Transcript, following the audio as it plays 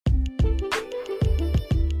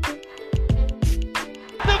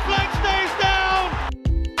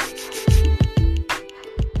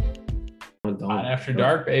After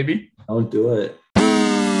dark, baby. Don't do it.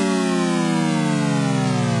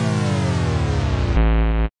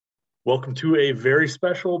 Welcome to a very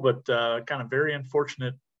special but kind of very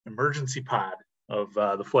unfortunate emergency pod of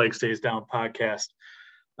the Flag Stays Down podcast.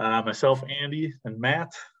 Myself, Andy, and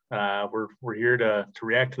Matt, we're here to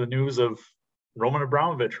react to the news of Roman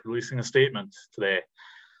Abramovich releasing a statement today.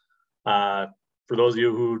 For those of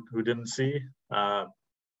you who didn't see,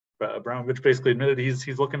 Abramovich basically admitted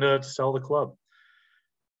he's looking to sell the club,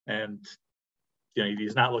 and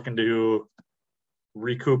he's not looking to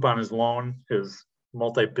recoup on his loan, his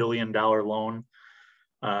multi-billion-dollar loan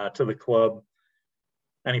to the club.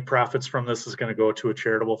 Any profits from this is going to go to a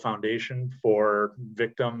charitable foundation for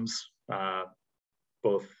victims,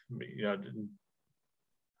 both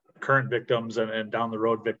current victims and down the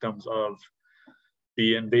road victims of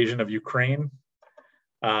the invasion of Ukraine.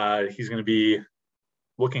 He's going to be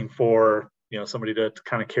looking for somebody to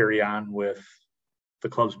kind of carry on with the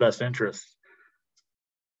club's best interests.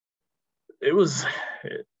 It was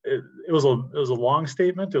a long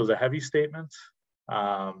statement. It was a heavy statement.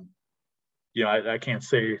 I can't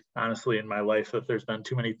say honestly in my life that there's been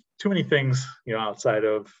too many things outside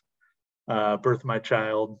of birth of my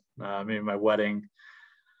child, maybe my wedding,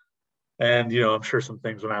 and I'm sure some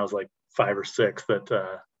things when I was like 5 or 6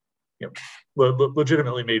 that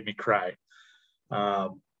legitimately made me cry.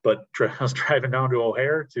 But I was driving down to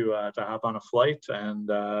O'Hare to hop on a flight, and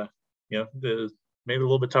it made it a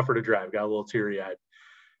little bit tougher to drive. Got a little teary-eyed.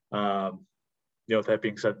 With that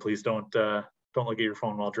being said, please don't look at your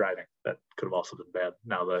phone while driving. That could have also been bad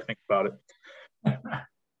now that I think about it.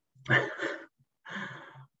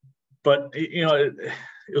 But it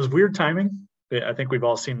was weird timing. I think we've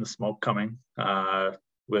all seen the smoke coming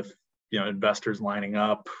with investors lining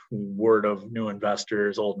up, word of new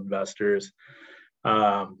investors, old investors.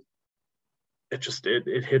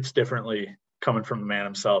 It hits differently coming from the man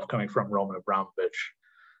himself, coming from Roman Abramovich,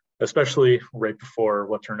 especially right before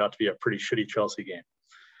what turned out to be a pretty shitty Chelsea game.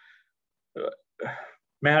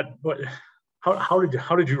 Matt, how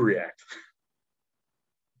did you react?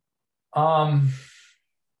 I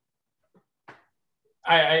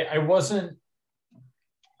wasn't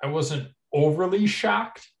overly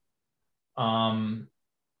shocked, but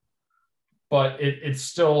it's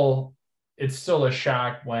still a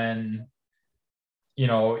shock when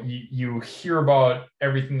you hear about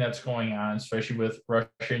everything that's going on, especially with Russia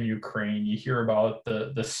and Ukraine. You hear about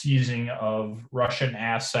the seizing of Russian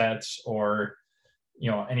assets, or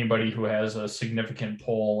anybody who has a significant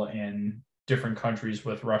pull in different countries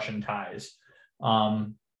with Russian ties.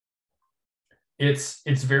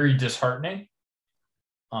 It's very disheartening,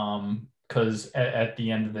 because at the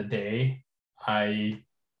end of the day, I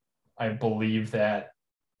believe that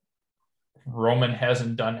Roman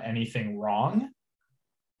hasn't done anything wrong.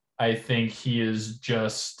 I think he is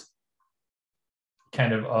just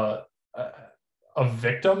kind of a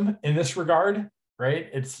victim in this regard, right?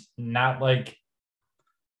 It's not like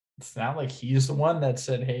he's the one that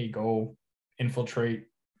said, "Hey, go infiltrate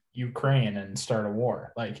Ukraine and start a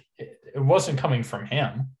war." Like it wasn't coming from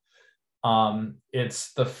him.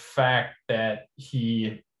 It's the fact that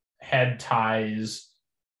he had ties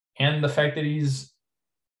and the fact that he's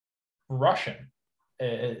Russian.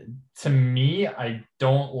 To me, I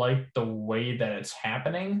don't like the way that it's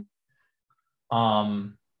happening.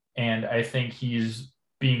 And I think he's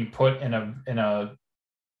being put in a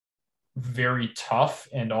very tough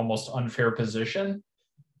and almost unfair position.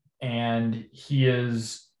 And he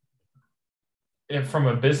is, from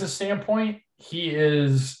a business standpoint, he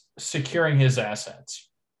is securing his assets,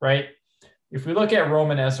 right? If we look at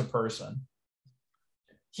Roman as a person,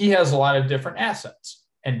 he has a lot of different assets.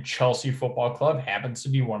 And Chelsea Football Club happens to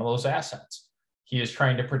be one of those assets. He is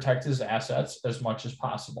trying to protect his assets as much as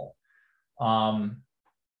possible.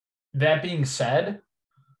 That being said,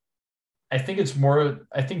 I think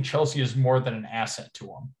Chelsea is more than an asset to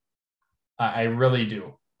him. I really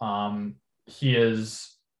do. He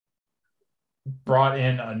has brought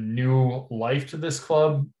in a new life to this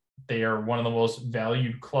club. They are one of the most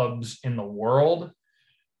valued clubs in the world.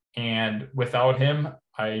 And without him,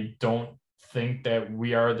 I don't think that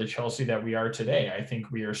we are the Chelsea that we are today. I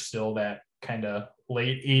think we are still that kind of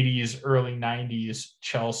late 80s, early 90s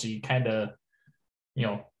Chelsea, kind of,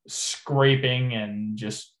 scraping and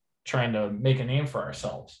just trying to make a name for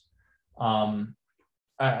ourselves.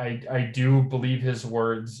 I do believe his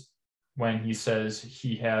words when he says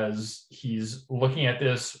he's looking at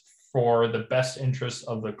this for the best interest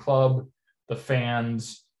of the club, the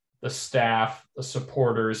fans, the staff, the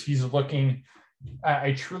supporters. He's looking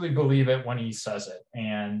I truly believe it when he says it.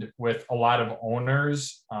 And with a lot of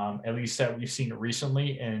owners, at least that we've seen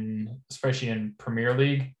recently, especially in Premier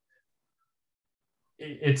League,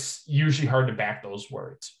 it's usually hard to back those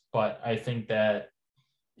words. But I think that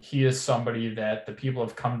he is somebody that the people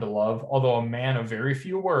have come to love, although a man of very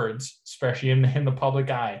few words, especially in the public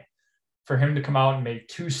eye. For him to come out and make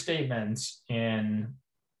two statements in,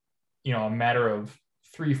 a matter of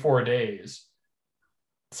 3-4 days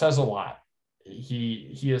says a lot.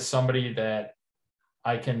 He is somebody that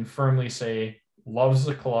I can firmly say loves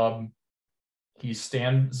the club. He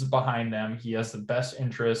stands behind them. He has the best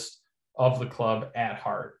interest of the club at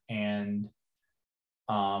heart. And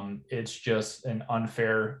it's just an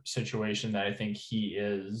unfair situation that I think he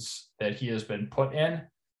has been put in.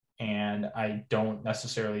 And I don't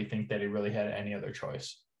necessarily think that he really had any other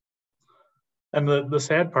choice. And the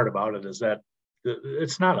sad part about it is that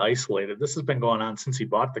it's not isolated. This has been going on since he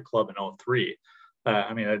bought the club in 2003.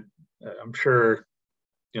 I'm sure,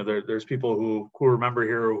 there's people who remember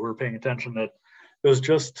here who are paying attention that it was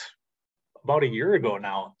just about a year ago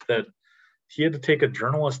now that he had to take a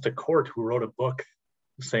journalist to court who wrote a book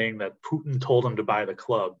saying that Putin told him to buy the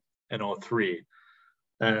club in 2003.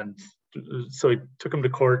 And so he took him to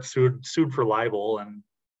court, sued for libel, and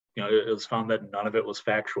it was found that none of it was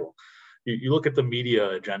factual. You look at the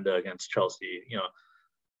media agenda against Chelsea,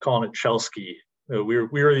 calling it Chelsea. We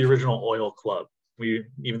were the original oil club.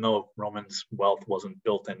 Even though Roman's wealth wasn't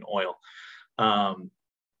built in oil,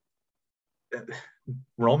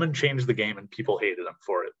 Roman changed the game and people hated him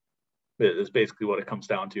for it. Is basically what it comes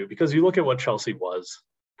down to. Because you look at what Chelsea was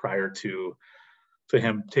prior to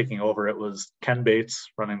him taking over. It was Ken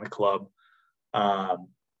Bates running the club,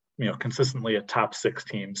 consistently a top 6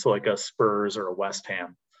 team, so like a Spurs or a West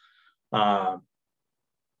Ham. And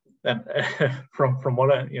from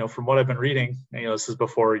what I've been reading, this is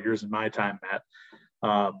before years in my time, Matt.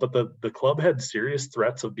 But the club had serious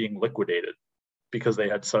threats of being liquidated because they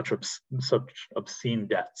had such obscene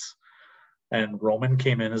debts. And Roman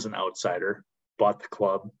came in as an outsider, bought the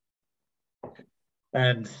club,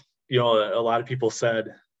 and a lot of people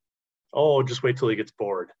said, "Oh, just wait till he gets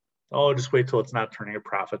bored. Oh, just wait till it's not turning a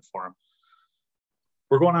profit for him."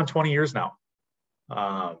 We're going on 20 years now.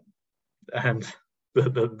 And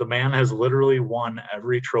the man has literally won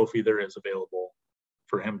every trophy there is available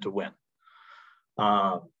for him to win.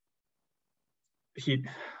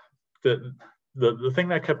 The thing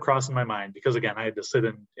that kept crossing my mind, because again, I had to sit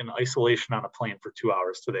in isolation on a plane for 2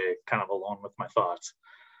 hours today, kind of alone with my thoughts.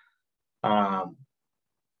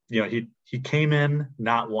 He came in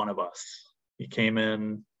not one of us. He came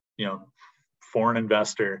in, foreign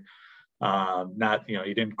investor.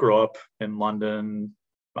 He didn't grow up in London.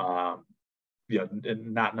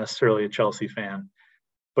 Not necessarily a Chelsea fan,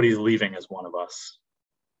 but he's leaving as one of us.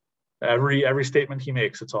 Every statement he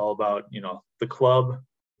makes, it's all about, the club,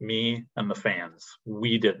 me, and the fans.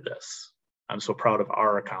 We did this. I'm so proud of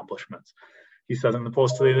our accomplishments. He said in the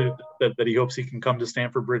post today that he hopes he can come to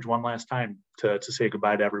Stamford Bridge one last time to say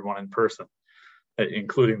goodbye to everyone in person,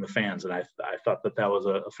 including the fans. And I thought that was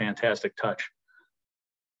a fantastic touch.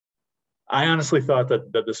 I honestly thought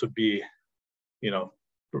that this would be,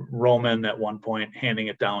 Roman at one point handing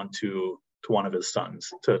it down to one of his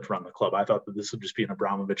sons to run the club. I thought that this would just be an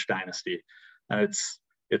Abramovich dynasty, and it's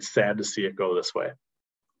sad to see it go this way.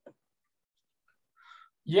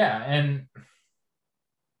 Yeah, and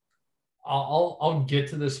I'll get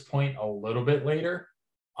to this point a little bit later,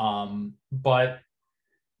 but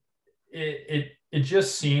it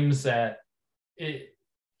just seems that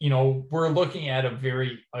we're looking at a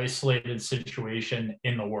very isolated situation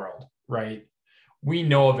in the world, right? We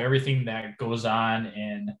know of everything that goes on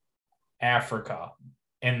in Africa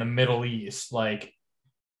and the Middle East. Like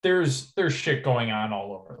there's shit going on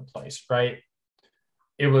all over the place, right?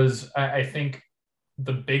 It was, I think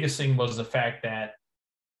the biggest thing was the fact that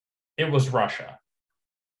it was Russia,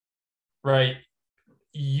 right?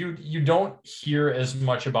 You don't hear as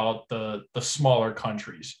much about the smaller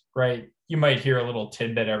countries, right? You might hear a little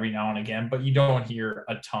tidbit every now and again, but you don't hear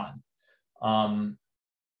a ton.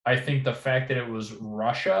 I think the fact that it was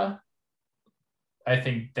Russia, I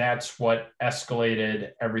think that's what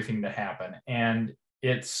escalated everything to happen. And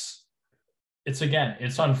it's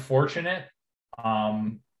unfortunate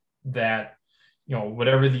that,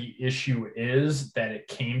 whatever the issue is, that it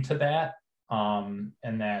came to that, and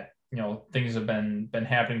that, things have been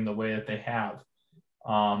happening the way that they have.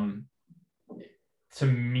 To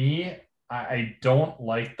me, I don't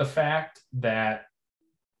like the fact that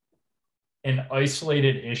an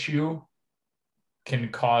isolated issue can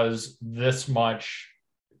cause this much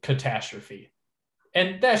catastrophe.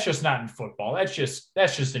 And that's just not in football. That's just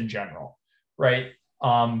in general, right?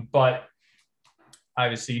 But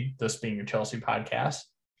obviously, this being a Chelsea podcast,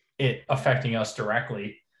 it affecting us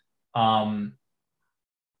directly. Um,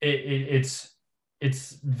 it's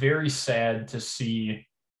very sad to see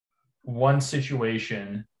one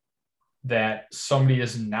situation that somebody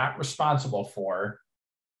is not responsible for,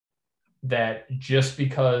 that just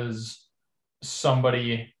because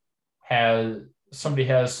somebody has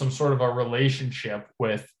some sort of a relationship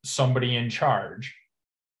with somebody in charge,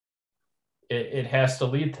 it has to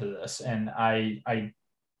lead to this. And I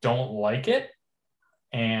don't like it.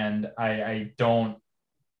 And I don't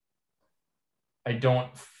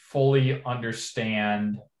fully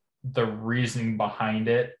understand the reasoning behind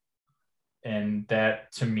it. And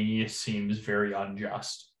that to me seems very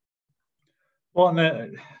unjust. Well,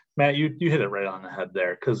 and Matt, you hit it right on the head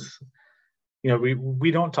there, because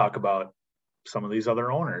we don't talk about some of these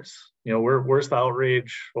other owners. Where's the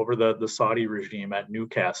outrage over the Saudi regime at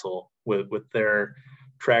Newcastle with their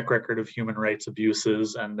track record of human rights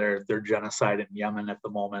abuses and their genocide in Yemen at the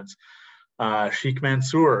moment? Sheikh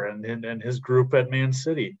Mansour and his group at Man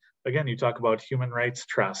City. Again, you talk about human rights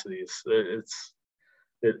atrocities.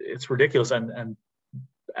 It's ridiculous. And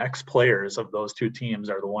ex-players of those two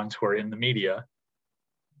teams are the ones who are in the media,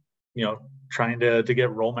 trying to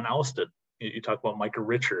get Roman ousted. You talk about Micah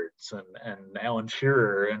Richards and Alan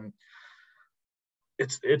Shearer, and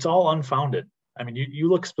it's all unfounded. I mean, you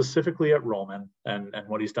look specifically at Roman and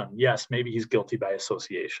what he's done. Yes, maybe he's guilty by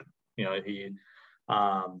association. He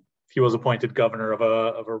was appointed governor of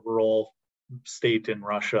a rural state in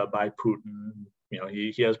Russia by Putin.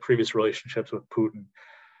 He has previous relationships with Putin.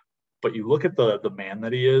 But you look at the man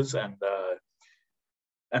that he is, and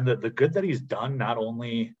the good that he's done, not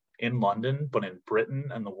only in London but in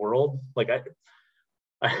Britain and the world. Like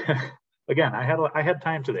I had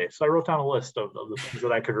time today, so I wrote down a list of the things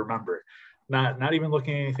that I could remember, not even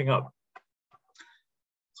looking anything up.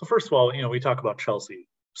 So first of all, we talk about Chelsea,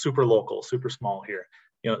 super local, super small here.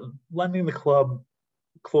 Lending the club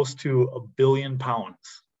close to £1 billion.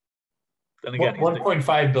 And again,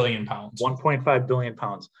 1.5 billion pounds. 1.5 billion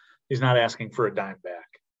pounds. He's not asking for a dime back.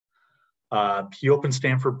 He opened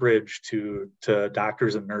Stamford Bridge to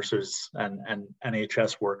doctors and nurses and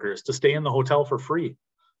NHS workers to stay in the hotel for free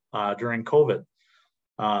during COVID.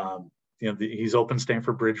 He's opened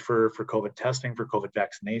Stamford Bridge for COVID testing, for COVID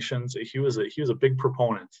vaccinations. He was a big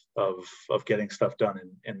proponent of getting stuff done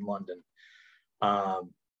in London.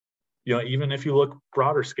 Even if you look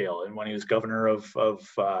broader scale, and when he was governor of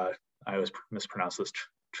I always mispronounce this,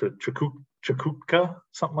 Chukotka,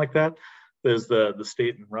 something like that. There's the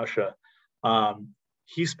state in Russia.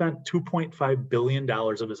 He spent $2.5 billion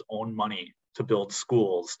of his own money to build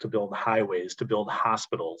schools, to build highways, to build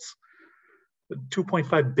hospitals.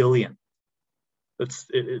 2.5 billion.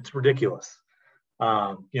 It's ridiculous.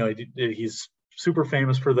 He's super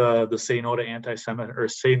famous for the Say No to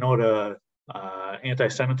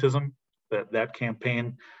Anti-Semitism, that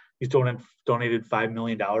campaign. He's donated $5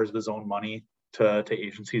 million of his own money to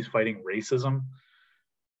agencies fighting racism.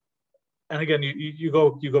 And again, you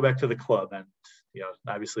go back to the club, and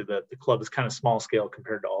obviously the club is kind of small scale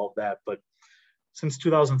compared to all of that. But since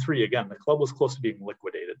 2003, again, the club was close to being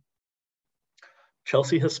liquidated.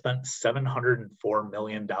 Chelsea has spent $704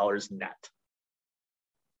 million net.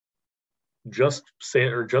 Just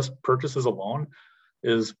purchases alone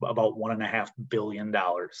is about $1.5 billion.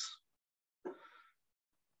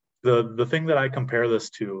 The thing that I compare this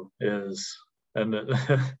to is, and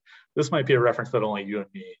this might be a reference that only you and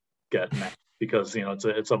me get, Matt, because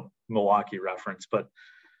it's a Milwaukee reference, but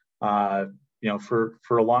for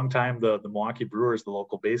a long time, the Milwaukee Brewers, the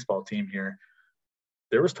local baseball team here,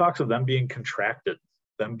 there was talks of them being contracted,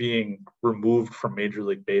 them being removed from Major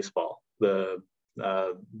League Baseball. The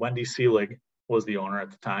Wendy Seelig was the owner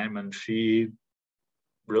at the time, and she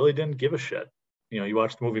really didn't give a shit. You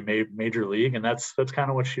watch the movie Major League, and that's kind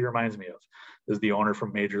of what she reminds me of, is the owner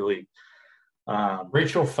from Major League.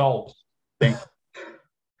 Rachel Phelps.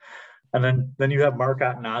 And then you have Mark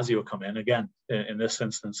Attanasio come in again. In this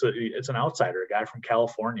instance, it's an outsider, a guy from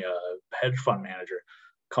California, a hedge fund manager,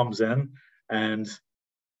 comes in, and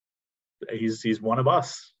he's one of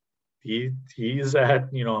us. He's at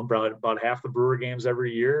about half the Brewer games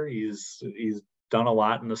every year. He's done a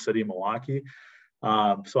lot in the city of Milwaukee.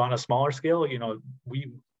 So on a smaller scale,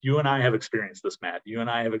 you and I have experienced this, Matt. You and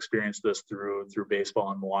I have experienced this through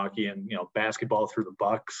baseball in Milwaukee, and basketball through the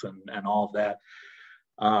Bucks and all of that.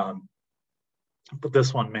 But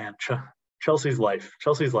this one, man, Chelsea's life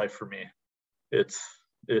for me, it's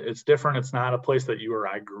different. It's not a place that you or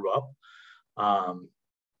I grew up,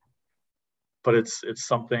 but it's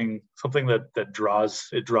something that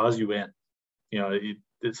draws you in.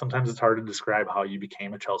 sometimes it's hard to describe how you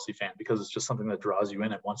became a Chelsea fan, because it's just something that draws you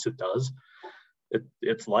in. And once it does,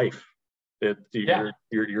 it's life.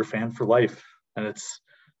 You're a fan for life. And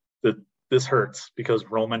this hurts because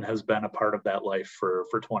Roman has been a part of that life for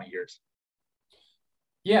 20 years.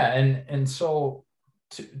 Yeah. And so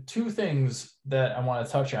two things that I want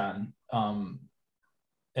to touch on.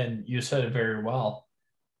 And you said it very well.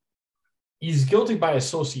 He's guilty by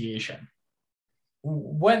association.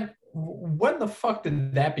 When the fuck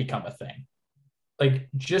did that become a thing? Like,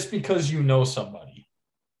 just because you know somebody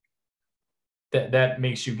that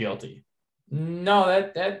makes you guilty. No,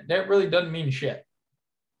 that really doesn't mean shit.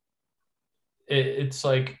 It's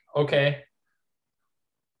like, okay,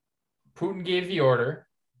 Putin gave the order,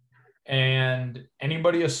 and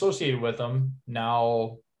anybody associated with him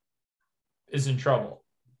now is in trouble.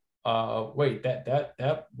 Wait,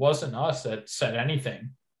 that wasn't us that said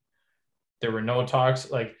anything. There were no talks.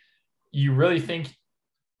 Like, you really think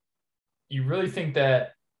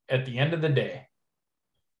that at the end of the day,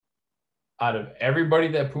 out of everybody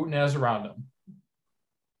that Putin has around him,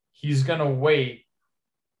 he's gonna wait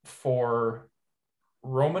for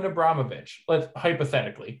Roman Abramovich,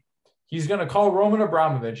 hypothetically, he's gonna call Roman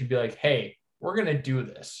Abramovich and be like, hey, we're gonna do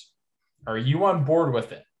this. Are you on board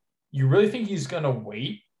with it? You really think he's gonna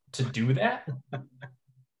wait to do that?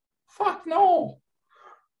 Fuck no.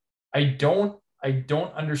 I don't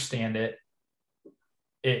understand it.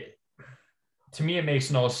 To me, it makes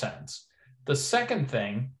no sense. The second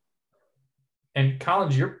thing, and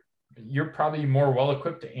Collins, you're probably more well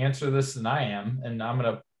equipped to answer this than I am, and I'm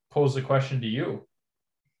gonna pose the question to you.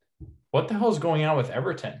 What the hell is going on with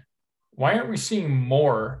Everton? Why aren't we seeing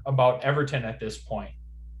more about Everton at this point,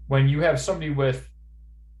 when you have somebody with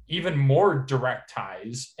even more direct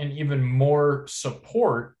ties and even more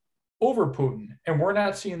support over Putin, and we're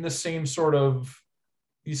not seeing these same sort of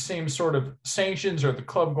sanctions or the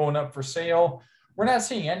club going up for sale? We're not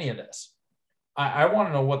seeing any of this. I want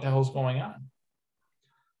to know what the hell's going on.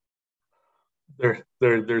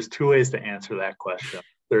 There's two ways to answer that question.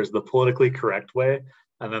 There's the politically correct way,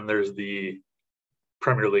 and then there's the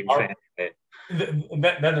Premier League fan way.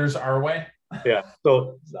 Then there's our way. Yeah.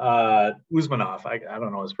 So Usmanov, I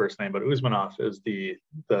don't know his first name, but Usmanov is the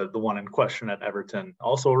one in question at Everton.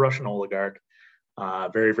 Also a Russian oligarch,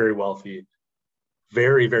 very, very wealthy,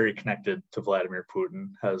 very, very connected to Vladimir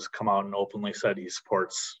Putin, has come out and openly said he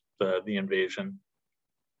supports the invasion.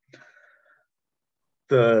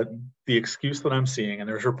 The excuse that I'm seeing, and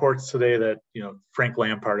there's reports today that, Frank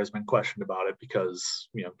Lampard has been questioned about it because,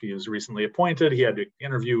 he was recently appointed. He had to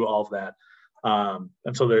interview, all of that. And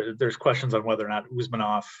so there's questions on whether or not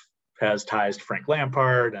Usmanov has ties to Frank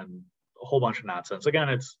Lampard and a whole bunch of nonsense. Again,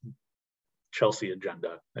 it's Chelsea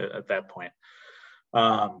agenda at that point.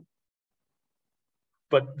 But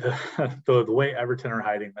the way Everton are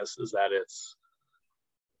hiding this is that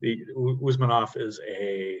Usmanov is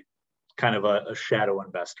a kind of a shadow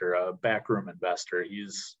investor, a backroom investor.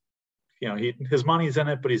 He's, his money's in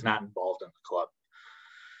it, but he's not involved in the club.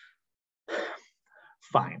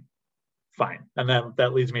 Fine. And then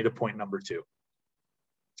that leads me to point number 2.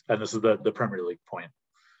 And this is the Premier League point.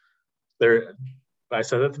 I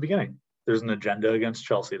said at the beginning, there's an agenda against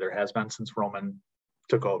Chelsea. There has been since Roman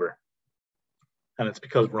took over. And it's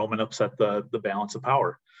because Roman upset the balance of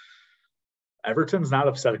power. Everton's not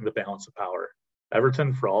upsetting the balance of power.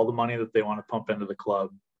 Everton, for all the money that they want to pump into the club,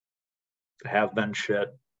 have been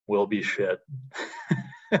shit, will be shit.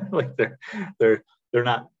 Like they're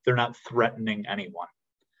not threatening anyone.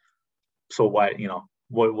 So why,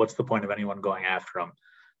 what's the point of anyone going after them?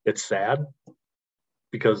 It's sad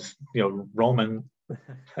because, Roman,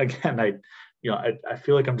 again, I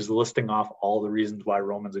feel like I'm just listing off all the reasons why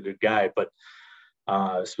Roman's a good guy, but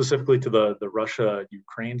specifically to the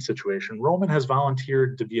Russia-Ukraine situation, Roman has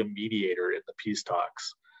volunteered to be a mediator in the peace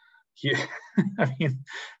talks. I mean,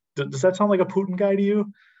 does that sound like a Putin guy to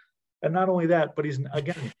you? And not only that, but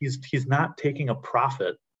he's not taking a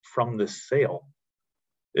profit from this sale.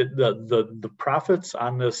 The profits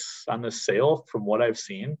on this sale, from what I've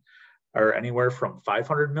seen, are anywhere from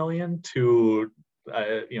 500 million to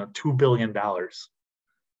 $2 billion.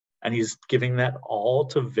 And he's giving that all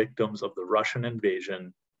to victims of the Russian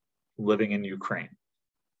invasion living in Ukraine.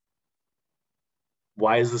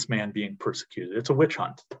 Why is this man being persecuted? It's a witch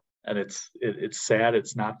hunt, and it's sad.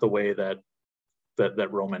 It's not the way that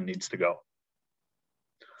Roman needs to go.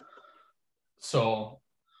 So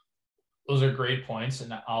those are great points,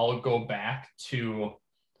 and I'll go back to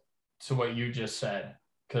what you just said,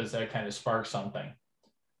 because that kind of sparked something.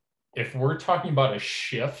 If we're talking about a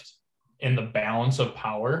shift in the balance of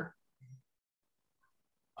power,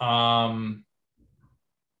 I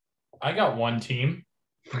got one team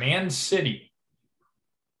Man City.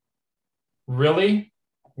 Really?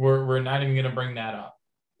 We're not even going to bring that up.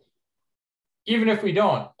 Even if we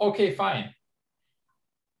don't, okay, fine.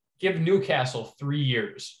 Give Newcastle 3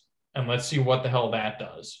 years and let's see what the hell that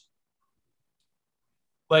does.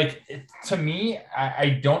 Like, to me,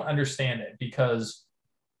 I don't understand it, because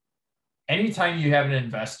anytime you have an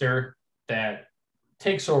investor that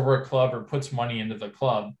takes over a club or puts money into the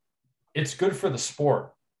club, it's good for the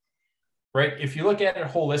sport, right? If you look at it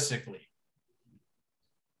holistically,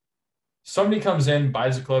 somebody comes in,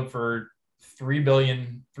 buys a club for 3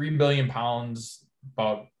 billion pounds,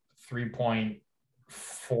 about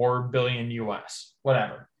 3.4 billion US,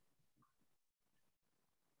 whatever.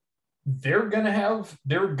 They're gonna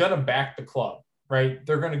back the club, right?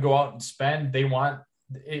 They're gonna go out and spend.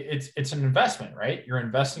 It's an investment, right? You're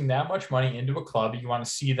investing that much money into a club. You want to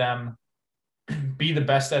see them be the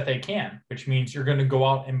best that they can, which means you're going to go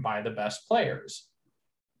out and buy the best players,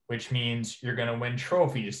 which means you're going to win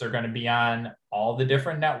trophies. They're going to be on all the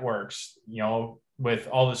different networks, with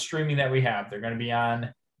all the streaming that we have. They're going to be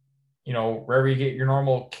on, wherever you get your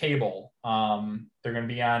normal cable. They're going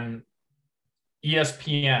to be on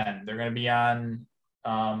ESPN. They're going to be on,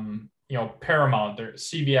 Paramount,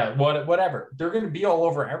 CBS, whatever. They're going to be all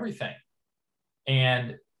over everything.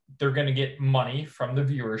 And they're going to get money from the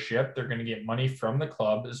viewership. They're going to get money from the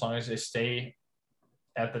club as long as they stay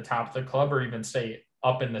at the top of the club or even stay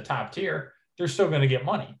up in the top tier. They're still going to get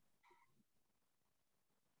money.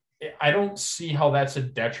 I don't see how that's a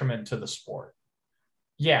detriment to the sport.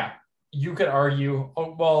 Yeah, you could argue,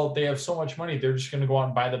 oh, well, they have so much money, they're just going to go out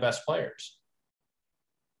and buy the best players.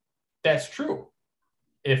 That's true.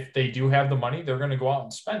 If they do have the money, they're going to go out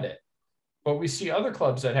and spend it. But we see other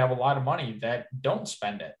clubs that have a lot of money that don't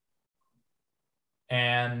spend it.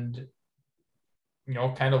 And,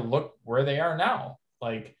 kind of look where they are now.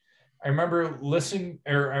 Like, I remember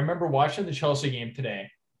watching the Chelsea game today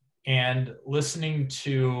and listening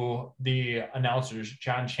to the announcers,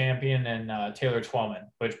 John Champion and Taylor Twellman,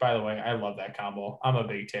 which, by the way, I love that combo. I'm a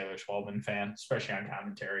big Taylor Twellman fan, especially on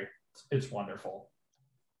commentary. It's wonderful.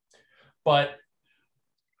 But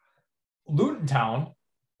Luton Town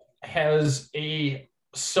has a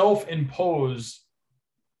self-imposed,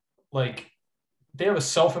 they have a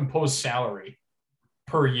self-imposed salary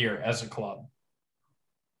per year as a club.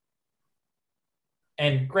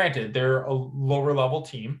 And granted, they're a lower level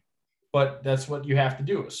team, but that's what you have to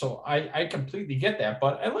do. So I completely get that,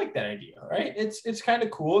 but I like that idea, right? It's kind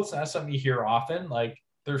of cool. It's not something you hear often. Like,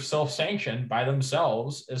 they're self-sanctioned by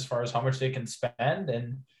themselves as far as how much they can spend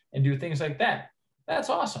and do things like that. That's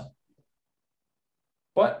awesome.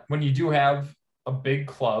 But when you do have a big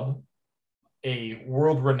club, a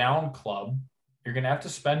world-renowned club, you're going to have to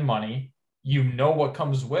spend money. You know what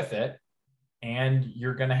comes with it, and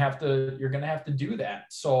you're going to have to do that.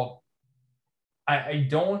 So I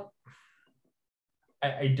don't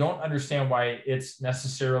understand why it's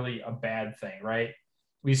necessarily a bad thing, right?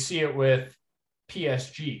 We see it with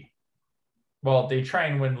PSG. Well, they try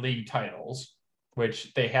and win league titles,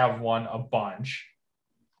 which they have won a bunch.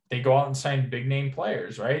 They go out and sign big name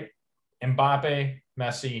players, right? Mbappe,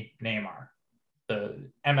 Messi, Neymar,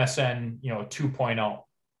 the MSN, 2.0.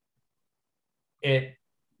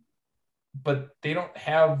 But they don't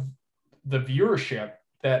have the viewership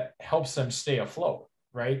that helps them stay afloat,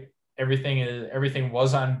 right? Everything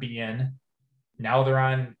was on BN. Now they're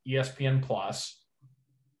on ESPN Plus.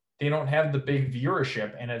 They don't have the big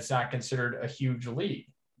viewership, and it's not considered a huge league.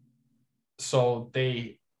 So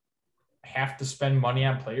they have to spend money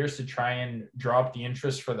on players to try and draw up the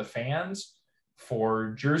interest for the fans,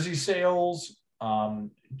 for jersey sales,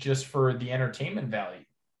 just for the entertainment value.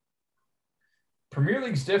 Premier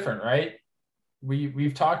League's different, right?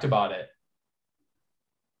 We've talked about it.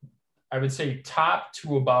 I would say top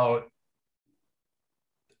to about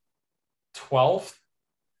 12th,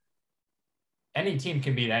 any team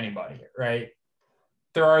can beat anybody, right?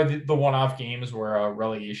 There are the one-off games where a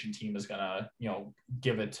relegation team is gonna,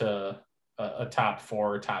 give it to a top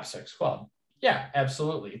 4 or top 6 club. Yeah,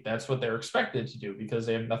 absolutely. That's what they're expected to do because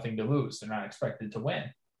they have nothing to lose. They're not expected to win.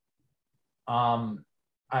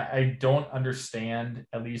 I don't understand,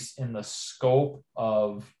 at least in the scope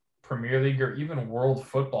of Premier League or even world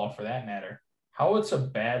football for that matter, how it's a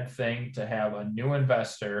bad thing to have a new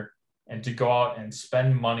investor and to go out and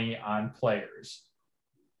spend money on players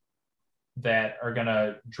that are going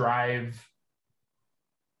to drive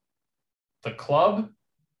the club.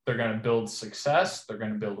 They're going to build success. They're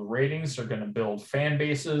going to build ratings. They're going to build fan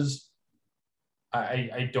bases.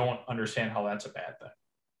 I don't understand how that's a bad thing.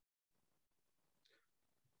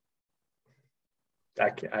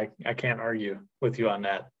 I can't argue with you on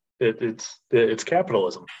that. It's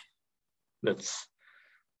capitalism. That's,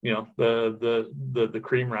 the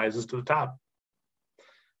cream rises to the top,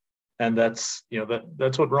 and that's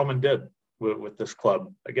what Roman did with this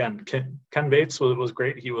club. Again, Ken Bates was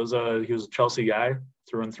great. He was a Chelsea guy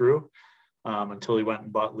through and through, until he went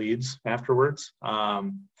and bought Leeds afterwards.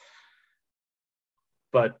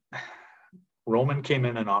 But Roman came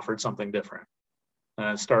in and offered something different,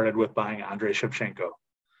 and it started with buying Andrei Shevchenko.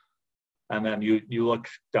 And then you look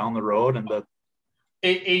down the road, and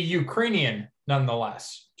a Ukrainian,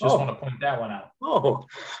 nonetheless. Just want to point that one out. Oh,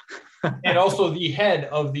 and also the head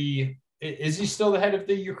of is he still the head of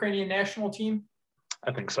the Ukrainian national team?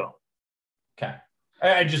 I think so. Okay,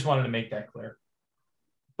 I just wanted to make that clear.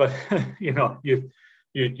 But you look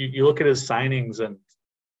at his signings, and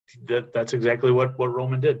that's exactly what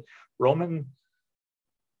Roman did. Roman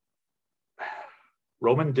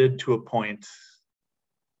did to a point,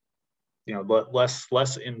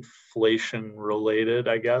 less inflation related,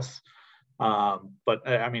 I guess. But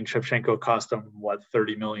I mean, Shevchenko cost him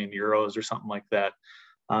 30 million euros or something like that.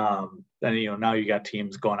 And now you got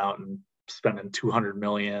teams going out and spending 200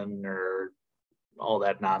 million or all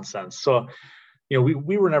that nonsense. So,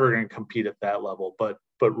 we were never going to compete at that level. But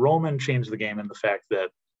Roman changed the game in the fact that,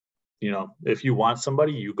 if you want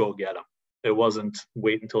somebody, you go get them. It wasn't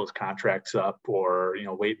wait until his contract's up, or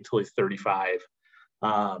wait until he's 35.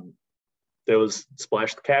 There was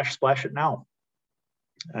splash the cash, splash it now.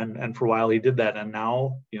 And for a while he did that, and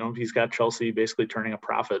now he's got Chelsea basically turning a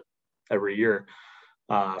profit every year,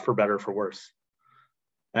 for better or for worse.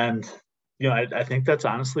 And I think that's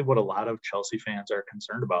honestly what a lot of Chelsea fans are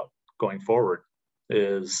concerned about going forward,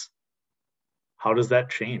 is how does that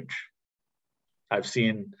change? I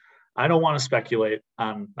don't want to speculate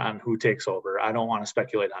on who takes over. I don't want to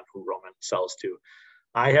speculate on who Roman sells to.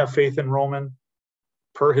 I have faith in Roman.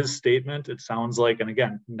 Per his statement, it sounds like, and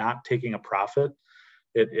again, not taking a profit,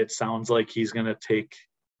 it sounds like he's going to take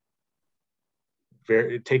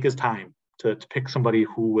his time to pick somebody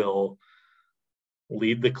who will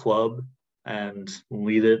lead the club and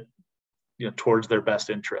lead it, towards their best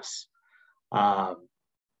interests,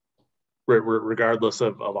 regardless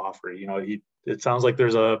of offer. It sounds like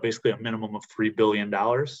there's basically a minimum of $3 billion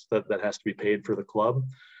that has to be paid for the club.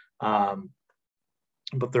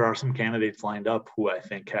 But there are some candidates lined up who I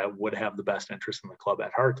think would have the best interest in the club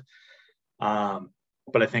at heart.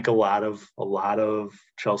 But I think a lot of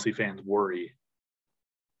Chelsea fans worry,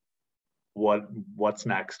 what's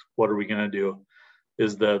next? What are we going to do?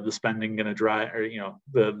 Is the spending going to dry, or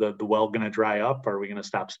the well going to dry up? Are we going to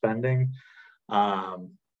stop spending? Is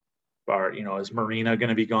Marina going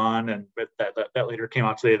to be gone? And that later came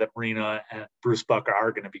out today that Marina and Bruce Buck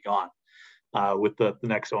are going to be gone with the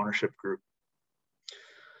next ownership group.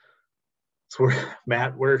 So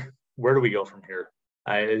Matt, where do we go from here?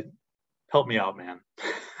 Help me out, man.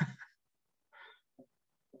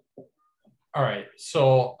 All right.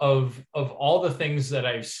 So of all the things that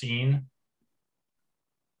I've seen,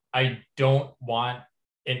 I don't want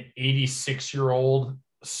an 86-year-old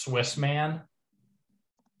Swiss man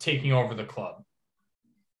taking over the club,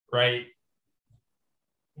 right?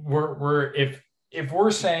 If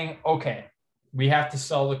we're saying, okay, we have to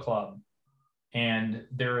sell the club, and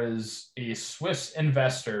there is a Swiss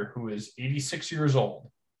investor who is 86 years old,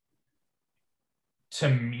 to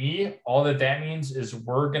me, all that means is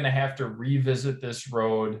we're going to have to revisit this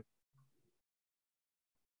road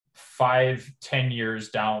 5-10 years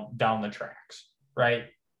down the tracks, right?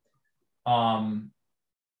 And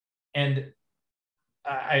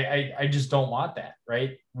I just don't want that,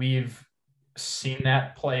 right? We've seen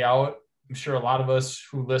that play out. I'm sure a lot of us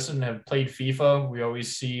who listen have played FIFA. We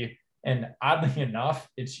always see, and oddly enough,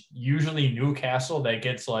 it's usually Newcastle that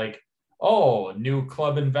gets like, oh, new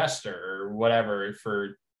club investor or whatever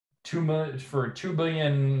for 2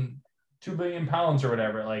 billion pounds or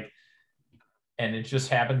whatever, like, and it just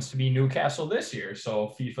happens to be Newcastle this year.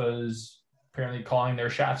 So FIFA is apparently calling their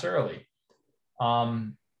shots early. I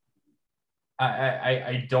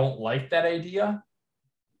don't like that idea.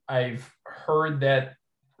 I've heard that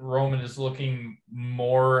Roman is looking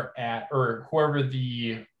more at, or whoever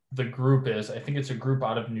the group is, I think it's a group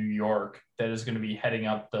out of New York that is going to be heading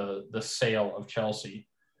up the sale of Chelsea.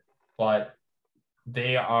 But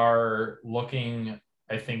they are looking,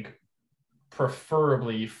 I think,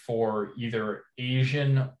 preferably for either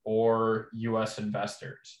Asian or US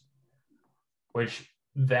investors, which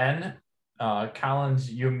then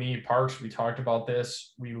Collins, you and me, Parks, we talked about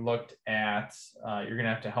this. We looked at, you're going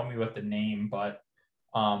to have to help me with the name, but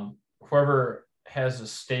whoever has a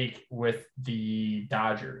stake with the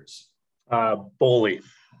Dodgers. Boley.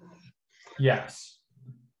 Yes.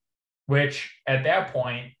 Which at that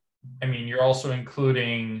point, I mean, you're also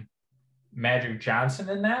including Magic Johnson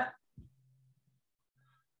in that,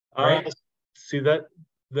 right? See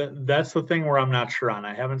that's the thing where I'm not sure on.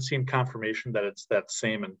 I haven't seen confirmation that it's that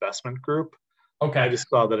same investment group. I Okay. just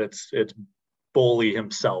saw that it's Boley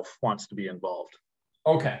himself wants to be involved.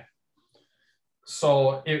 Okay.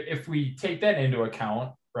 So if we take that into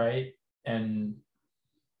account, right, and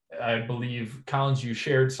I believe, Collins, you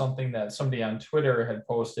shared something that somebody on Twitter had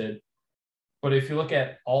posted, but if you look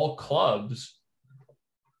at all clubs,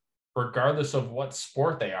 regardless of what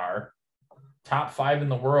sport they are, top 5 in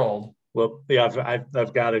the world. Well, yeah,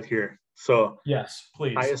 I've got it here. So yes,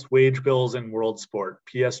 please. Highest wage bills in world sport: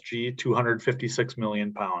 PSG, 256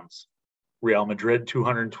 million pounds; Real Madrid,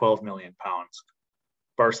 212 million pounds;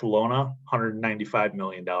 Barcelona, 195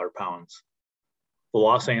 million pounds; the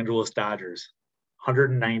Los Angeles Dodgers,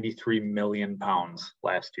 193 million pounds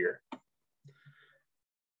last year.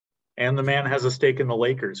 And the man has a stake in the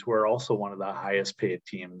Lakers, who are also one of the highest paid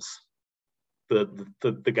teams.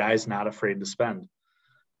 The guy's not afraid to spend.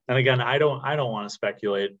 And again, I don't want to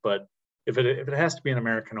speculate, but if it has to be an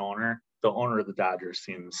American owner, the owner of the Dodgers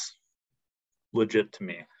seems legit to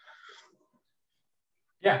me.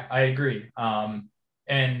 Yeah, I agree.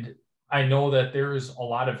 And I know that there's a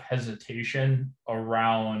lot of hesitation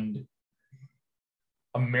around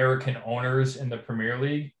American owners in the Premier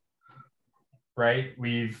League, right?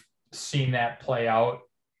 We've seen that play out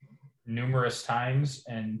numerous times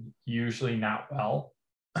and usually not well.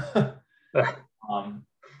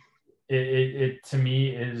 It to me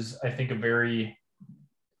is, I think,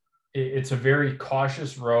 it's a very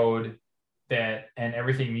cautious road and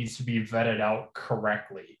everything needs to be vetted out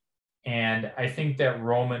correctly. And I think that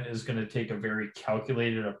Roman is going to take a very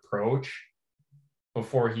calculated approach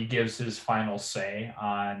before he gives his final say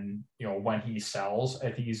on, when he sells.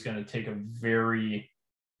 I think he's going to take a very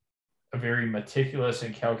meticulous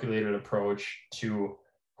and calculated approach to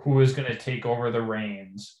who is going to take over the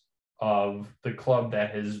reins of the club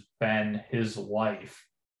that has been his life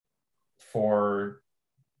for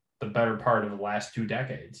the better part of the last 2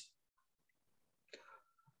 decades.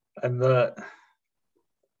 And the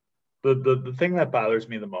thing that bothers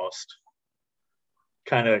me the most,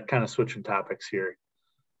 kind of switching topics here,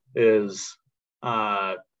 is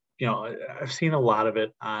I've seen a lot of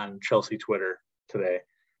it on Chelsea Twitter today,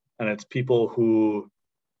 and it's people who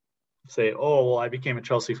say, "Oh, well, I became a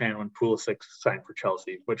Chelsea fan when Pulisic signed for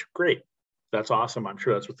Chelsea," which, great, that's awesome. I'm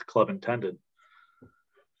sure that's what the club intended.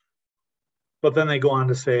 But then they go on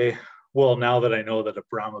to say, "Well, now that I know that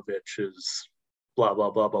Abramovich is blah blah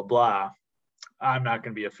blah blah blah, I'm not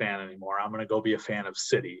going to be a fan anymore. I'm going to go be a fan of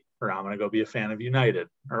City, or I'm going to go be a fan of United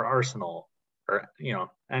or Arsenal, or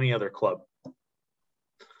any other club."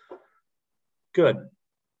 Good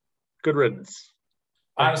riddance.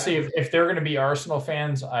 Honestly, if they're going to be Arsenal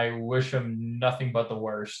fans, I wish them nothing but the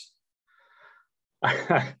worst.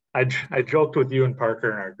 I joked with you and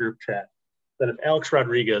Parker in our group chat that if Alex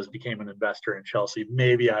Rodriguez became an investor in Chelsea,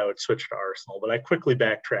 maybe I would switch to Arsenal. But I quickly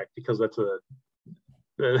backtracked because that's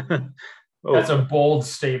that's a bold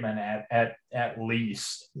statement at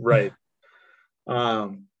least. Right.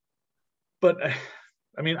 But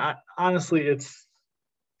I mean, honestly, it's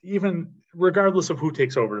even regardless of who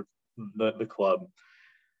takes over the club.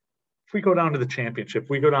 If we go down to the championship,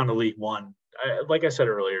 we go down to League One, like I said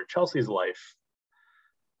earlier, Chelsea's life,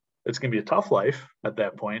 it's going to be a tough life at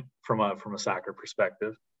that point from a soccer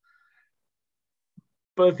perspective.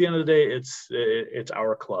 But at the end of the day, it's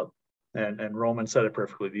our club, and Roman said it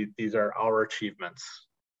perfectly. These are our achievements,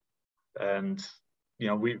 and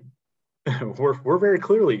we're very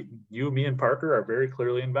clearly, you, me, and Parker are very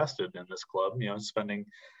clearly invested in this club. Spending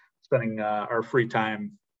our free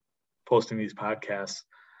time posting these podcasts.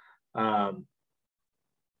 But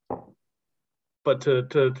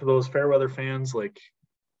to those fair weather fans, like,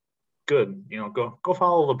 good, go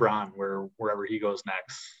follow LeBron wherever he goes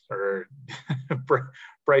next, or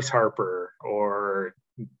Bryce Harper or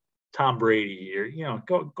Tom Brady, or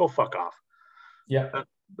go fuck off. Yeah,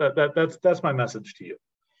 that's my message to you.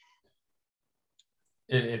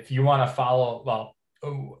 If you want to follow,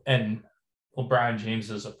 and LeBron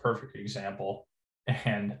James is a perfect example.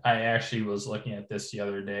 And I actually was looking at this the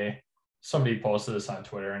other day. Somebody posted this on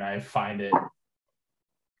Twitter, and I find it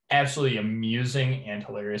absolutely amusing and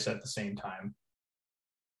hilarious at the same time,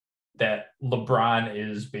 that LeBron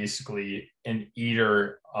is basically an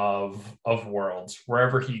eater of worlds.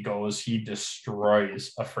 Wherever he goes, he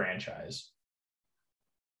destroys a franchise.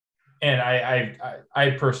 And I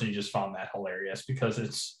personally just found that hilarious because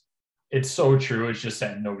it's so true. It's just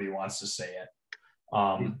that nobody wants to say it.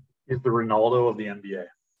 He's the Ronaldo of the NBA.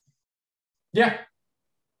 Yeah,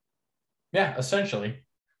 essentially.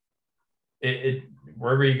 it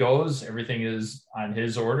wherever he goes, everything is on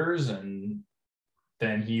his orders, and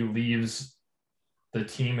then he leaves the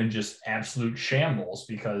team in just absolute shambles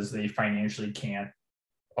because they financially can't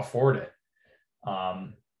afford it.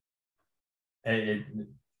 It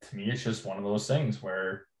to me, it's just one of those things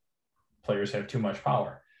where players have too much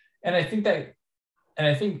power. And I think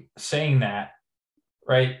saying that,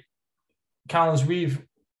 right, Collins,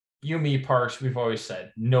 you, me, Parks, we've always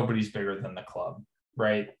said nobody's bigger than the club,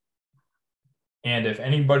 right? And if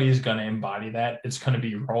anybody's going to embody that, it's going to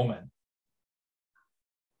be Roman.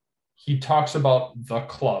 He talks about the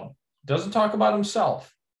club, doesn't talk about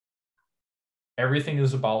himself. Everything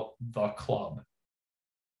is about the club.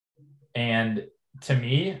 And to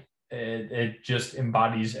me, it just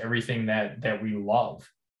embodies everything that we love.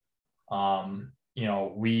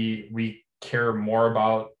 We care more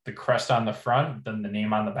about the crest on the front than the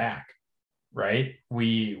name on the back, right?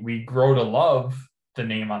 We grow to love the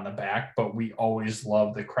name on the back, but we always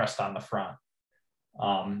love the crest on the front.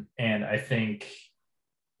 And I think,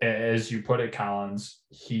 as you put it, Collins,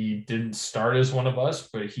 he didn't start as one of us,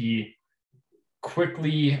 but he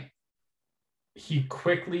quickly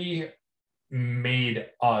made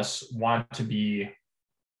us want to be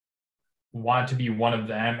one of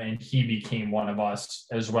them, and he became one of us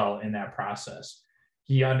as well in that process.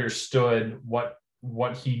 He understood what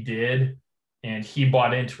he did, and he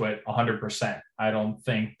bought into it 100%. I don't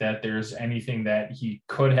think that there's anything that he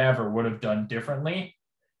could have or would have done differently.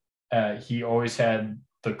 He always had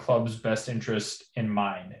the club's best interest in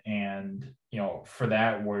mind, and for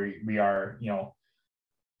that we are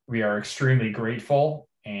extremely grateful.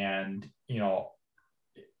 And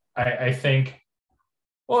I think,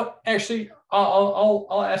 well, actually,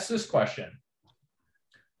 I'll ask this question: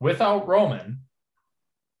 without Roman,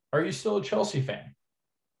 are you still a Chelsea fan?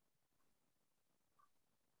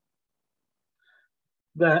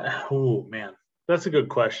 Oh man, that's a good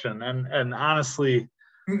question. And honestly,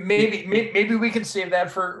 maybe we can save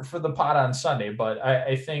that for the pod on Sunday. But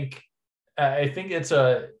I think it's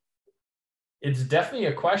definitely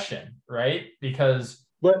a question, right? Because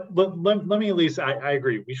let me at least, I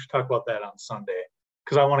agree. We should talk about that on Sunday,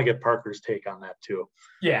 because I want to get Parker's take on that too.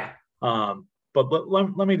 Yeah. But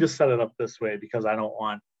let me just set it up this way, because I don't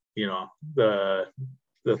want the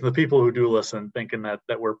people who do listen thinking that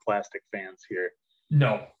we're plastic fans here.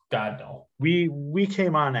 No, God no. We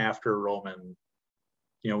came on after Roman.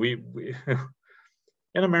 We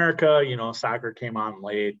in America, soccer came on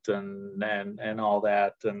late and all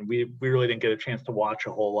that, and we really didn't get a chance to watch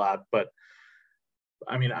a whole lot. But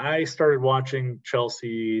I mean, I started watching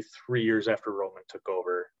Chelsea 3 years after Roman took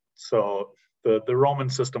over, so the Roman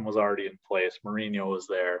system was already in place. Mourinho was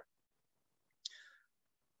there.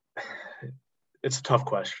 It's a tough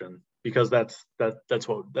question, because that's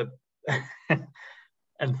what that.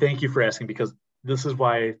 And thank you for asking, because this is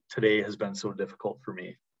why today has been so difficult for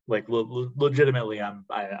me. Like legitimately, I'm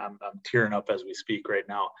tearing up as we speak right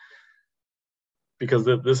now, because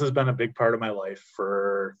this has been a big part of my life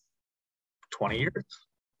for 20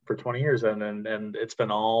 years. And it's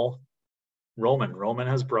been all Roman. Roman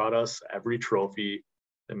has brought us every trophy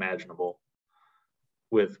imaginable,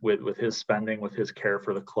 with his spending, with his care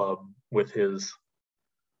for the club, with his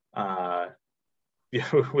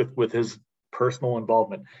with his personal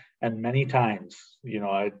involvement. And many times,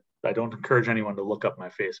 I don't encourage anyone to look up my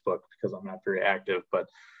Facebook, because I'm not very active, but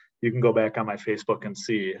you can go back on my Facebook and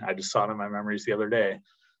see. I just saw it in my memories the other day.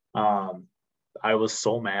 I was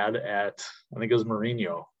so mad at, I think it was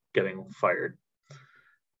Mourinho getting fired.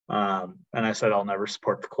 And I said, I'll never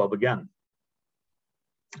support the club again.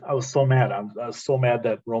 I was so mad. I was so mad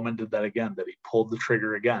that Roman did that again, that he pulled the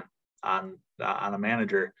trigger again on a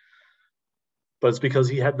manager. But it's because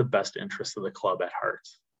he had the best interest of the club at heart.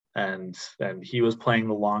 And he was playing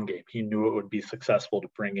the long game. He knew it would be successful to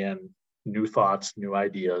bring in new thoughts, new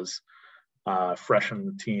ideas, freshen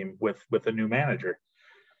the team with a new manager.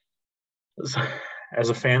 As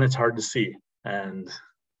a fan, it's hard to see. And,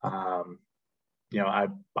 I'm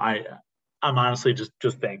honestly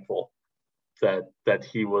just thankful that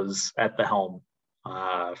he was at the helm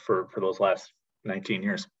for those last 19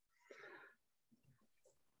 years.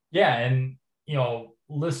 Yeah, and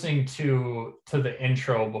listening to the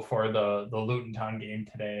intro before the Luton Town game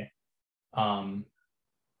today,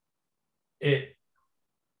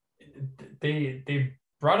 they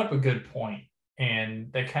brought up a good point,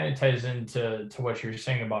 and that kind of ties into what you're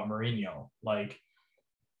saying about Mourinho. Like,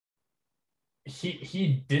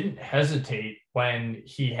 he didn't hesitate when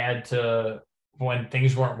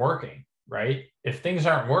things weren't working, right? If things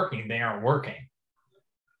aren't working, they aren't working.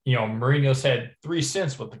 Mourinho's had 3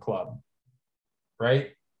 stints with the club,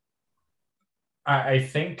 right? I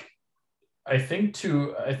think I think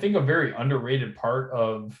a very underrated part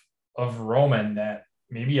of Roman that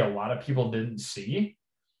maybe a lot of people didn't see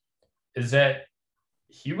is that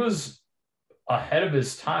he was ahead of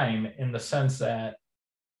his time in the sense that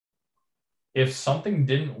if something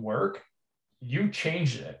didn't work, you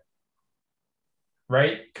changed it,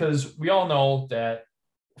 right? Because we all know that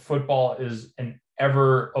football is an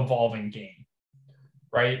ever evolving game,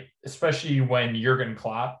 right? Especially when Jurgen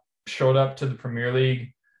Klopp showed up to the Premier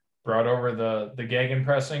League, brought over the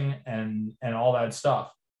gegenpressing and all that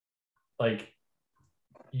stuff. Like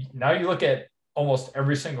now you look at almost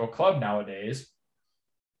every single club nowadays,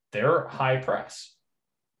 they're high press,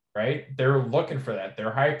 right? They're looking for that.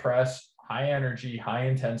 They're high press, high energy, high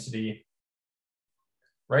intensity,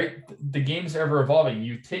 right? The game's ever evolving.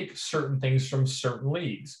 You take certain things from certain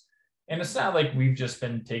leagues. And it's not like we've just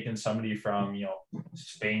been taking somebody from,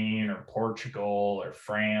 Spain or Portugal or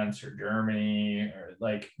France or Germany, or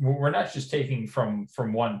like we're not just taking from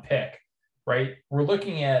one pick, right? We're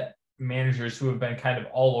looking at managers who have been kind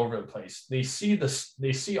of all over the place. They see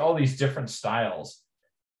all these different styles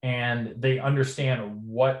and they understand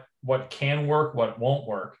what can work, what won't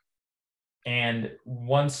work. And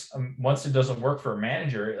once it doesn't work for a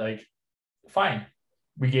manager, like fine,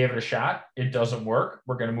 we gave it a shot. It doesn't work.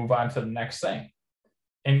 We're going to move on to the next thing.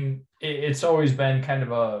 And it's always been kind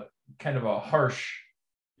of a harsh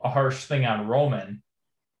thing on Roman.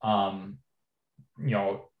 Having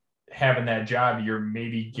that job, you're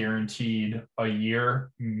maybe guaranteed a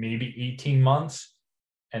year, maybe 18 months,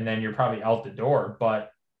 and then you're probably out the door.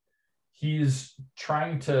 But he's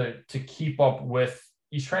trying to keep up with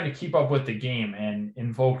the game and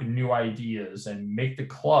invoke new ideas and make the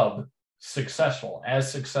club successful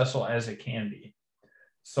as it can be.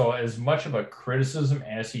 So as much of a criticism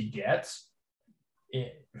as he gets,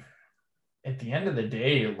 at the end of the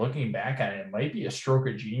day, looking back at it, it might be a stroke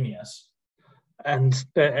of genius. And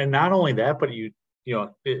not only that, but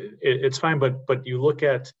it's fine. But you look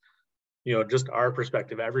at, just our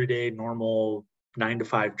perspective, everyday normal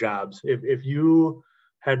 9-to-5 jobs. If you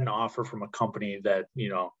had an offer from a company that,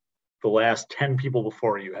 the last 10 people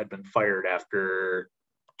before you had been fired after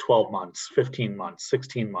 12 months, 15 months,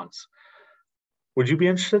 16 months, would you be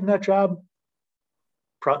interested in that job?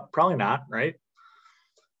 Probably not, right?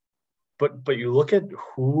 But you look at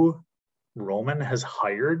who Roman has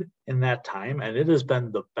hired in that time, and it has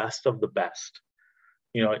been the best of the best.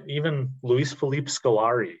 Even Luis Felipe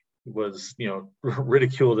Scolari was,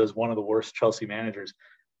 ridiculed as one of the worst Chelsea managers.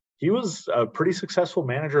 He was a pretty successful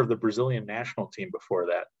manager of the Brazilian national team before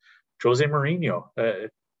that. Jose Mourinho,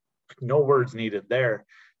 no words needed there.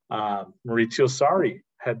 Maurizio Sarri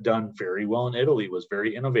had done very well in Italy, was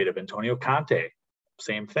very innovative. Antonio Conte,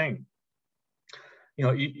 same thing.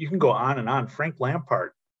 You can go on and on. Frank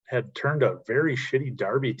Lampard had turned a very shitty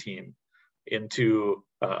Derby team into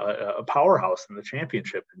a powerhouse in the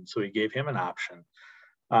championship, and so he gave him an option.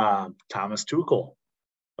 Thomas Tuchel,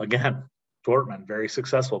 again, Dortmund, very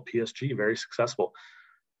successful. PSG, very successful.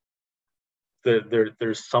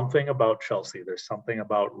 There's something about Chelsea. There's something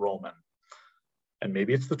about Roman, and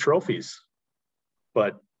maybe it's the trophies,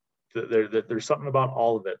 but there's something about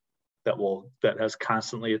all of it that has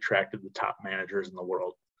constantly attracted the top managers in the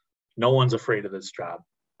world. No one's afraid of this job.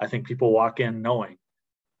 I think people walk in knowing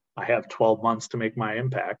I have 12 months to make my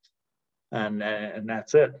impact, and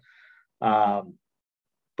that's it.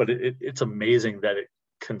 But it's amazing that it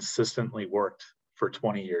consistently worked for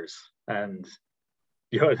 20 years. And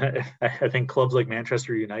I think clubs like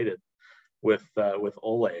Manchester United with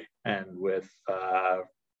Ole and with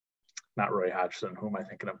not Roy Hodgson, who am I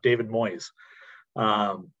thinking of? David Moyes.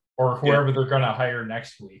 Or whoever they're going to hire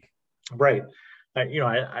next week. Right.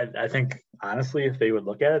 I think, honestly, if they would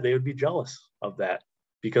look at it, they would be jealous of that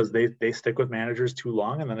because they stick with managers too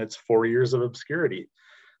long, and then it's 4 years of obscurity.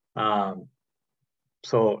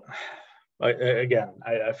 So,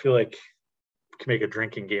 I feel like we can make a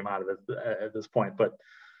drinking game out of it at this point. But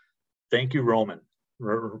thank you, Roman.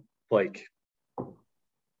 Like,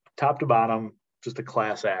 top to bottom, just a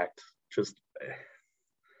class act. Just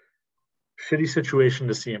shitty situation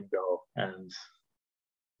to see him go, and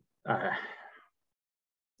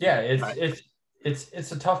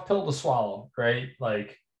it's a tough pill to swallow, right?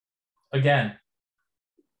 Like, again,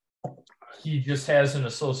 he just has an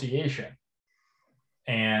association,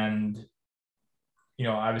 and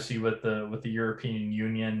obviously with the European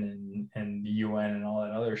Union and the UN and all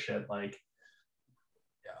that other shit, like,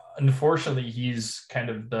 unfortunately, he's kind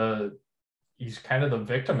of the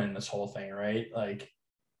victim in this whole thing, right? Like,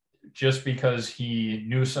 just because he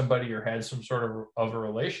knew somebody or had some sort of a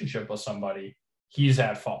relationship with somebody, he's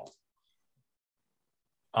at fault.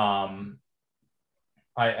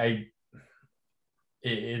 I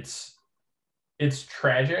it's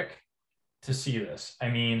tragic to see this. I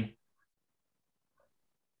mean,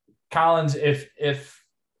 Collins, if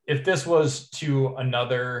this was to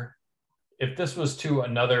another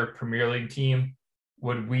Premier League team,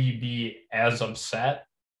 would we be as upset?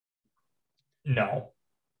 No.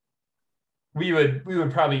 We would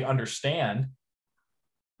probably understand.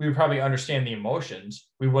 We would probably understand the emotions.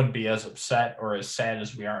 We wouldn't be as upset or as sad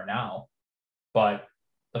as we are now. But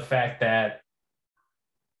the fact that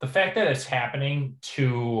it's happening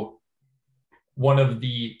to one of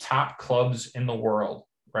the top clubs in the world,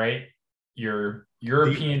 right? Your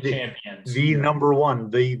European champions. The number one,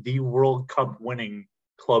 the World Cup winning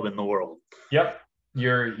club in the world. Yep.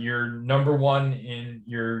 Your number one in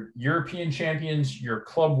your European champions, your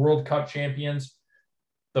club World Cup champions.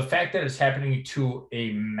 The fact that it's happening to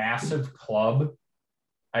a massive club,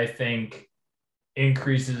 I think,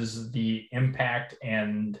 increases the impact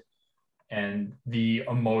and the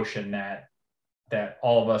emotion that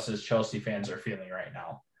all of us as Chelsea fans are feeling right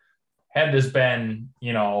now. Had this been,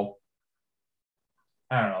 I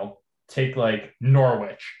don't know, take like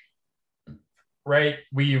Norwich, right?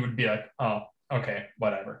 We would be like, oh, okay,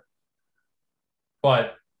 whatever.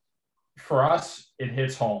 But for us, it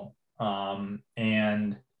hits home.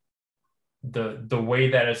 And the way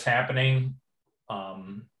that it's happening,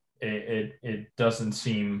 it doesn't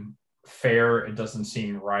seem fair. It doesn't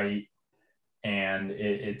seem right. And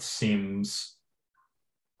it seems,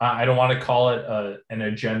 I don't want to call it an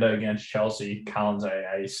agenda against Chelsea. Collins,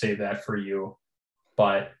 I say that for you.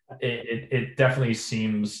 But it definitely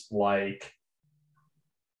seems like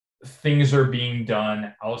things are being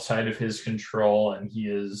done outside of his control, and he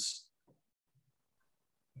is,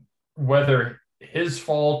 whether his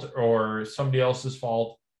fault or somebody else's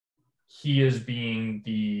fault, he is being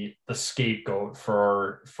the scapegoat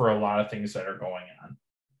for a lot of things that are going on.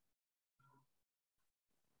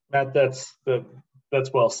 Matt, that's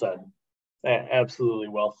well said. Absolutely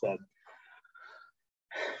well said.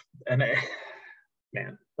 And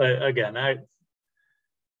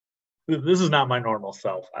this is not my normal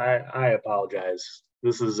self. I apologize.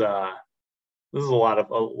 This is a lot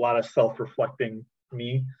of self-reflecting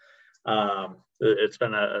me. It's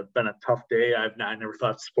been a tough day. I never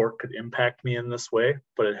thought sport could impact me in this way,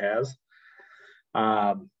 but it has.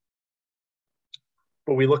 But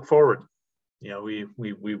we look forward.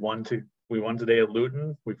 We won today at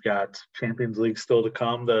Luton. We've got Champions League still to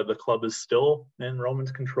come. The club is still in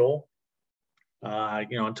Roman's control.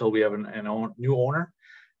 Until we have a new owner,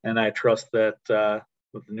 and I trust that the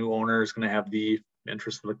new owner is going to have the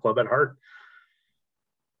interest of the club at heart.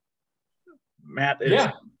 Matt,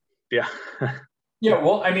 yeah.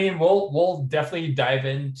 Well, I mean, we'll definitely dive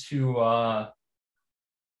into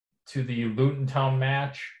to the Luton Town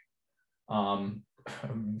match,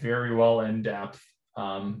 very well in depth,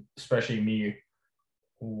 especially me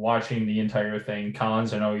watching the entire thing.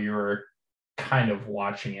 Collins, I know you were kind of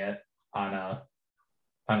watching it on a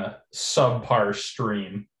subpar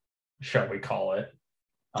stream, shall we call it?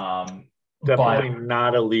 Definitely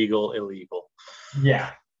not illegal.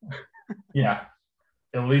 Yeah.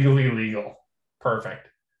 Illegally legal. Perfect.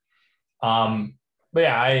 But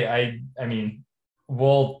yeah, I mean,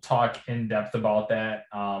 we'll talk in depth about that.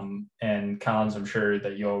 And Collins, I'm sure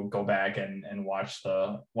that you'll go back and watch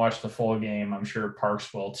the full game. I'm sure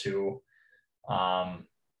Parks will too.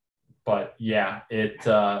 But yeah,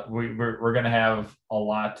 we're gonna have a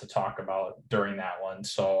lot to talk about during that one.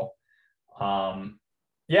 So,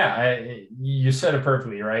 you said it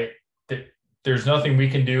perfectly, right? There's nothing we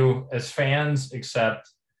can do as fans except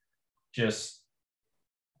just,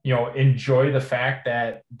 enjoy the fact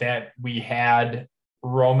that we had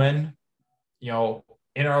Roman, in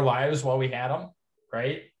our lives while we had him,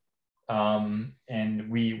 right? And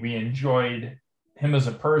we enjoyed him as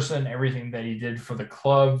a person, everything that he did for the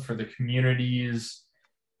club, for the communities,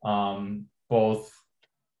 both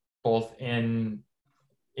in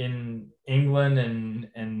England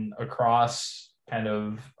and across kind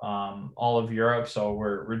of all of Europe. So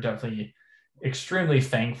we're definitely extremely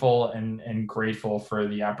thankful and grateful for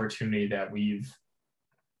the opportunity that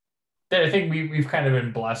I think we've kind of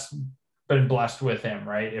been blessed with him,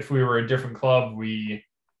 right? If we were a different club, we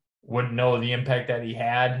wouldn't know the impact that he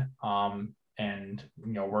had. And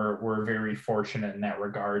we're very fortunate in that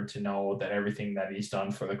regard to know that everything that he's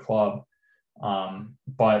done for the club.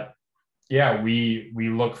 But yeah, we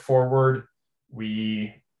look forward.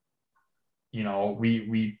 We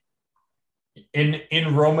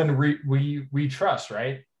in Roman we trust,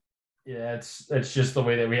 right? Yeah, it's just the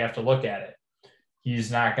way that we have to look at it.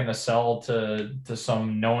 He's not going to sell to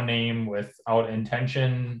some no name without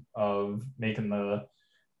intention of making the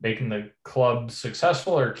making the club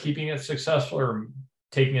successful or keeping it successful or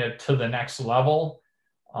taking it to the next level.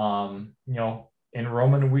 In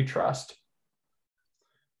Roman, we trust.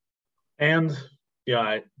 And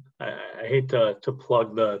I hate to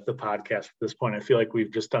plug the podcast at this point. I feel like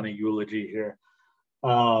we've just done a eulogy here.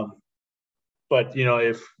 But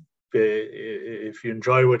if you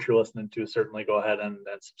enjoy what you're listening to, certainly go ahead and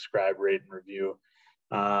subscribe, rate, and review.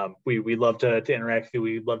 We love to interact with you.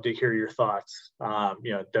 We'd love to hear your thoughts.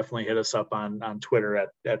 Definitely hit us up on Twitter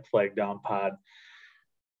at Flag Down Pod.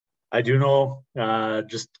 I do know,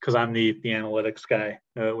 just because I'm the analytics guy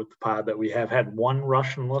with the pod, that we have had one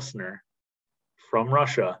Russian listener from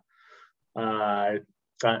Russia.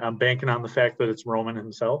 I'm banking on the fact that it's Roman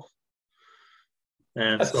himself.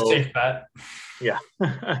 And that's a safe bet. Yeah.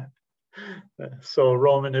 So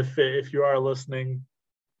Roman, if you are listening,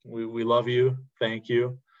 we love you. Thank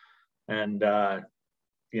you. And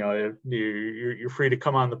you're free to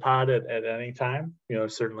come on the pod at any time.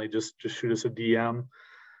 Certainly just shoot us a DM.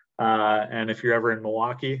 And if you're ever in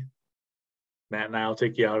Milwaukee, Matt and I will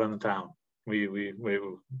take you out on the town. We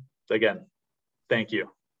again, thank you.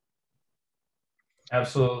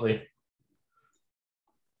 Absolutely.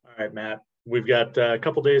 All right, Matt. We've got a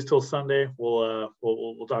couple days till Sunday. We'll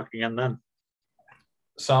talk again then.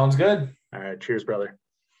 Sounds good. All right. Cheers, brother.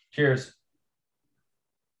 Cheers.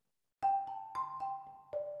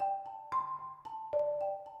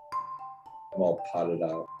 I'm all potted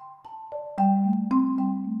out.